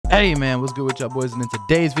Hey man, what's good with y'all boys? And in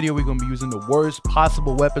today's video, we're gonna be using the worst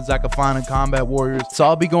possible weapons I could find in Combat Warriors. So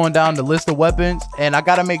I'll be going down the list of weapons, and I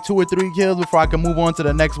gotta make 2 or 3 kills before I can move on to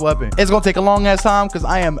the next weapon. It's gonna take a long ass time because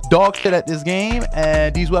I am dog shit at this game,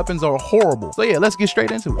 and these weapons are horrible. So yeah, let's get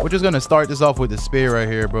straight into it. We're just gonna start this off with the spear right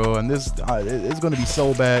here, bro. And this it's gonna be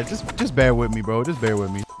so bad. Just bear with me, bro. Just bear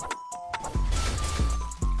with me.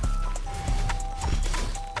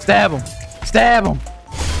 Stab him! Stab him!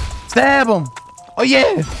 Stab him! Oh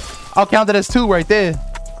yeah, I'll count that as 2 right there.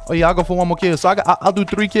 Oh yeah, I'll go for 1 more kill. So I'll do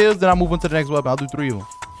 3 kills, then I'll move on to the next weapon. I'll do 3 of them.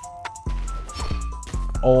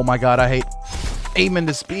 Oh my god, I hate aiming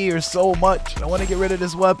the spear so much. I want to get rid of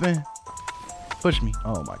this weapon. Push me.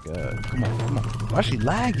 Oh my god. Come on, come on. Why is she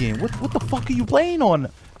lagging? What the fuck are you playing on?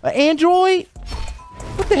 An Android?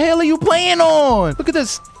 What the hell are you playing on? Look at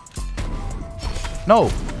this.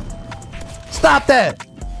 No. Stop that.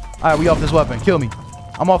 All right, we off this weapon. Kill me.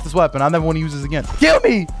 I'm off this weapon. I never want to use this again. Kill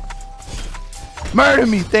me! Murder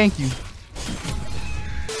me. Thank you.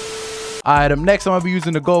 Alright, up next, I'm going to be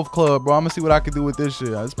using the golf club, bro. I'm going to see what I can do with this shit.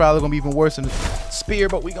 It's probably going to be even worse than the spear,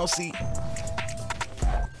 but we going to see.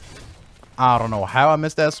 I don't know how I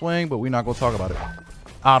missed that swing, but we're not going to talk about it.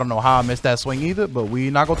 I don't know how I missed that swing either, but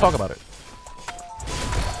we're not going to talk about it.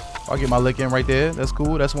 I'll get my lick in right there. That's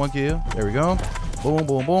cool. That's 1 kill. There we go. Boom,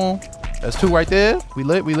 boom, boom. That's 2 right there. We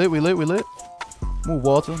lit, we lit, we lit, we lit. Move,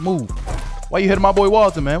 Walter. Move. Why you hitting my boy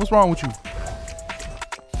Walter, man? What's wrong with you?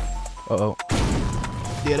 Uh-oh.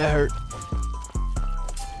 Yeah, that hurt.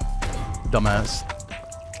 Dumbass.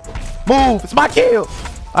 Move. It's my kill.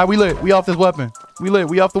 All right, we lit. We off this weapon. We lit.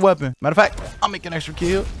 We off the weapon. Matter of fact, I'll make an extra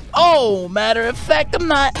kill. Oh, matter of fact, I'm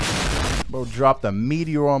not. Bro, dropped a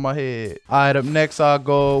meteor on my head. All right, up next, I'll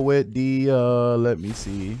go with the, let me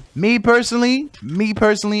see. Me personally,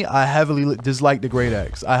 I heavily dislike the great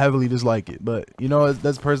axe. I heavily dislike it, but you know,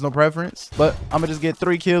 that's personal preference. But I'm gonna just get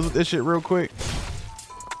 3 kills with this shit real quick.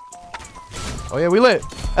 Oh yeah, we lit.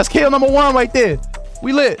 That's kill number 1 right there.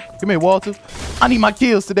 We lit. Come here, Walter. I need my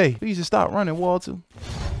kills today. Please just stop running, Walter.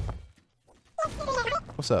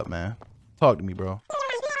 What's up, man? Talk to me, bro.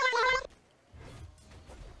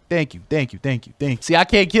 Thank you, thank you, thank you, thank you. See, I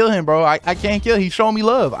can't kill him, bro. I can't kill him. He's showing me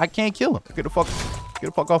love. I can't kill him. Get the fuck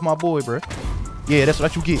off my boy, bro. Yeah, that's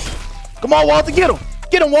what you get. Come on, Walter, get him.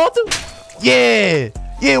 Get him, Walter. Yeah.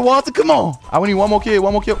 Yeah, Walter, come on. We need 1 more kill,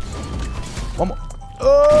 1 more kill. 1 more.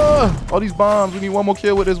 All these bombs. We need 1 more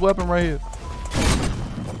kill with this weapon right here.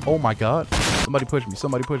 Oh my god. Somebody push me.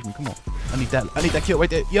 Somebody push me. Come on. I need that kill right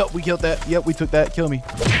there. Yep, we killed that. Yep, we took that. Kill me.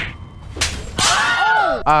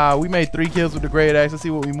 We made 3 kills with the great axe. Let's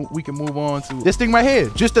see what we can move on to. This thing right here,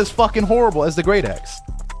 just as fucking horrible as the great axe.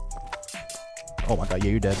 Oh my god,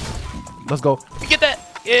 yeah, you're dead. Let's go. Get that.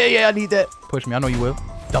 Yeah, I need that. Push me. I know you will.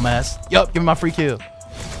 Dumbass. Yup, give me my free kill.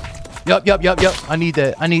 Yup. I need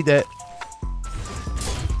that. I need that.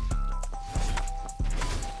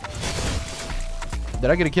 Did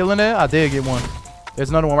I get a kill in there? I did get 1. There's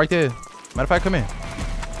another one right there. Matter of fact, come in.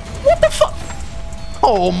 What the fuck?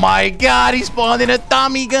 Oh my god, he spawned in a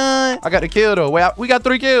Tommy gun. I got the kill though. Wait, we got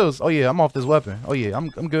 3 kills. Oh yeah, I'm off this weapon. Oh yeah, I'm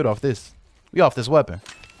good off this. We off this weapon.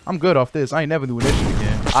 I'm good off this. I ain't never doing this shit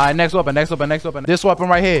again. All right, next weapon. This weapon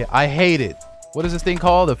right here, I hate it. What is this thing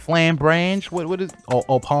called? The flam branch? What is?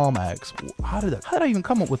 Oh, palm axe. How did I even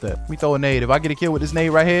come up with that? Let me throw a nade. If I get a kill with this nade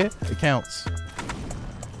right here, it counts.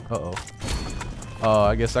 Uh-oh.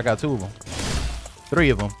 I guess I got 2 of them. 3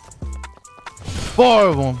 of them. 4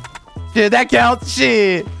 of them. Shit, that counts.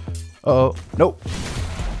 Shit. Uh-oh. Nope.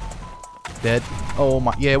 Dead. Oh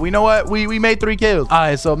my. Yeah, we know what? We made 3 kills. All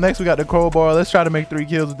right, so next we got the crowbar. Let's try to make 3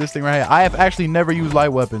 kills with this thing right here. I have actually never used light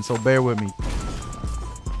weapons, so bear with me.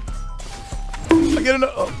 I get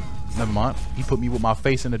enough. Oh, never mind. He put me with my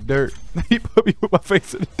face in the dirt. He put me with my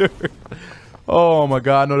face in the dirt. Oh my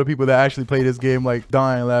god, I know the people that actually play this game like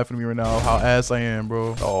dying laughing at me right now how ass I am,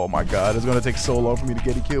 bro. Oh my god, it's gonna take so long for me to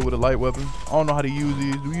get a kill with a light weapon. I don't know how to use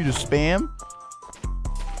these. Do you just spam?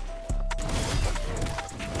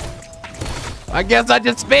 I guess I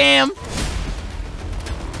just spam.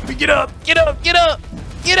 Get up, get up, get up,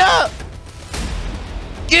 get up.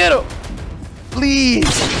 Get up. Please.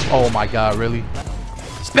 Oh my god, really?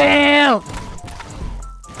 Spam.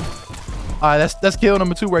 All right, that's kill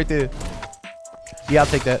number 2 right there. Yeah, I'll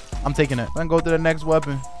take that. I'm taking it. Then go to the next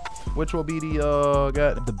weapon, which will be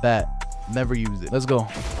the bat. Never used it. Let's go.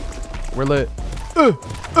 We're lit. Oh,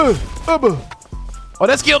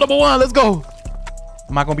 that's kill number 1. Let's go.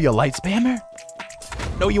 Am I gonna be a light spammer?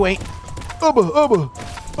 No, you ain't.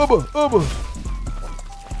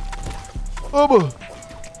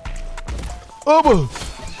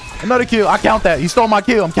 Another kill. I count that. He stole my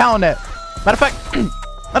kill. I'm counting that. Matter of fact,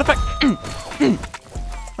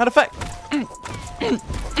 Matter of fact.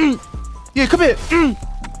 Yeah, come here.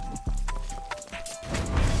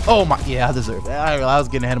 Oh my, yeah, I deserve it. I was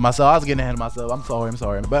getting ahead of myself. I'm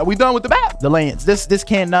sorry. But we done with the map. The Lance. This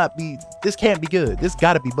can't be good. This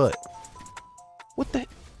gotta be butt. What the?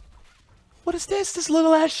 What is this? This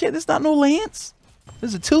little ass shit. This not no Lance. This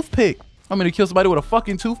is a toothpick. I'm gonna kill somebody with a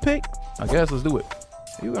fucking toothpick? I guess, let's do it.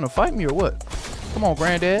 Are you gonna fight me or what? Come on,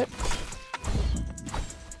 granddad.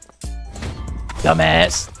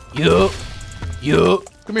 Dumbass. You.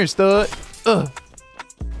 Come here, stud.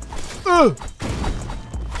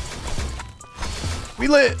 We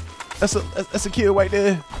lit. That's a kill right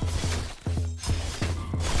there.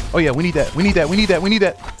 Oh yeah, we need that. Give me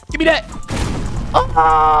that.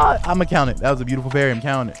 I'm gonna count it. That was a beautiful parry. I'm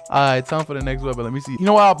counting it. All right, time for the next weapon. Let me see. You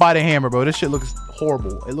know what? I'll buy the hammer, bro. This shit looks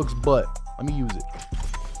horrible. It looks butt. Let me use it.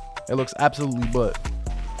 It looks absolutely butt.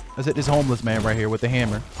 Let's hit this homeless man right here with the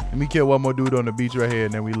hammer. Let me kill one more dude on the beach right here,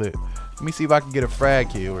 and then we lit. Let me see if I can get a frag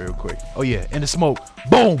kill real quick. Oh yeah, in the smoke.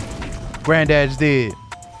 Boom. Granddad's dead.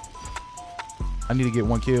 I need to get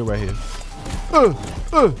one kill right here.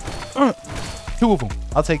 Two of them.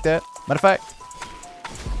 I'll take that. Matter of fact.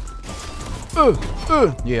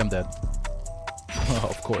 Yeah, I'm dead. Oh,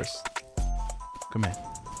 of course. Come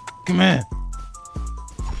in.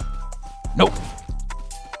 Nope.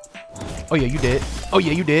 Oh yeah, you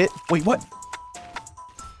dead. Wait, what?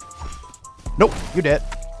 Nope, you're dead.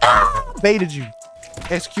 Baited you.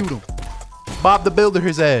 Execute him. Bob the Builder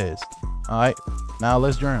his ass. All right, now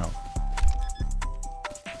let's drown.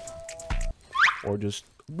 Or just,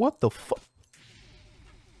 what the fuck?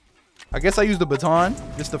 I guess I used the baton.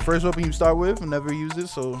 It's the first weapon you start with. I never used it,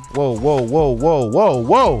 so. Whoa.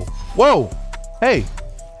 Hey,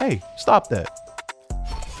 stop that.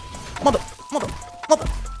 Mother.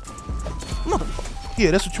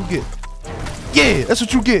 Yeah, that's what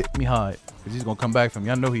you get. Let me hide, because he's gonna come back from me.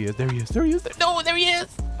 I know he is. There he is. No, there he is.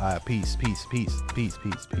 All right, peace.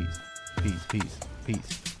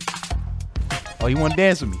 Oh, he wanna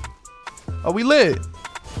dance with me. Oh, we lit.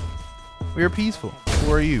 We are peaceful.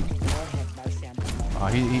 Who are you? Oh,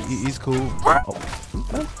 he's cool. Oh,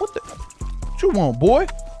 what you want, boy?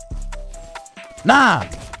 Nah,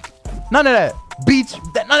 none of that beach.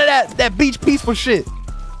 None of that beach peaceful shit.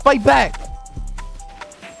 Fight back.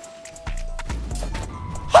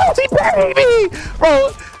 Oh, he buried me, bro.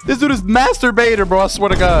 This dude is masturbator, bro. I swear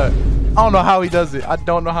to God. I don't know how he does it.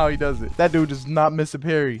 That dude does not miss a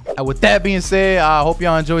parry. And with that being said, I hope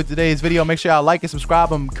y'all enjoyed today's video. Make sure y'all like and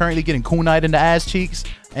subscribe. I'm currently getting Chronat in the ass cheeks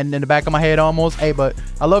and in the back of my head almost. Hey, but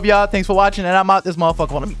I love y'all. Thanks for watching, and I'm out this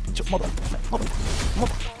motherfucker. Let me beat your mother.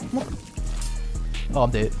 Oh,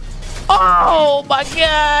 I'm dead. Oh my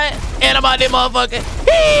God. And I'm out there, motherfucker.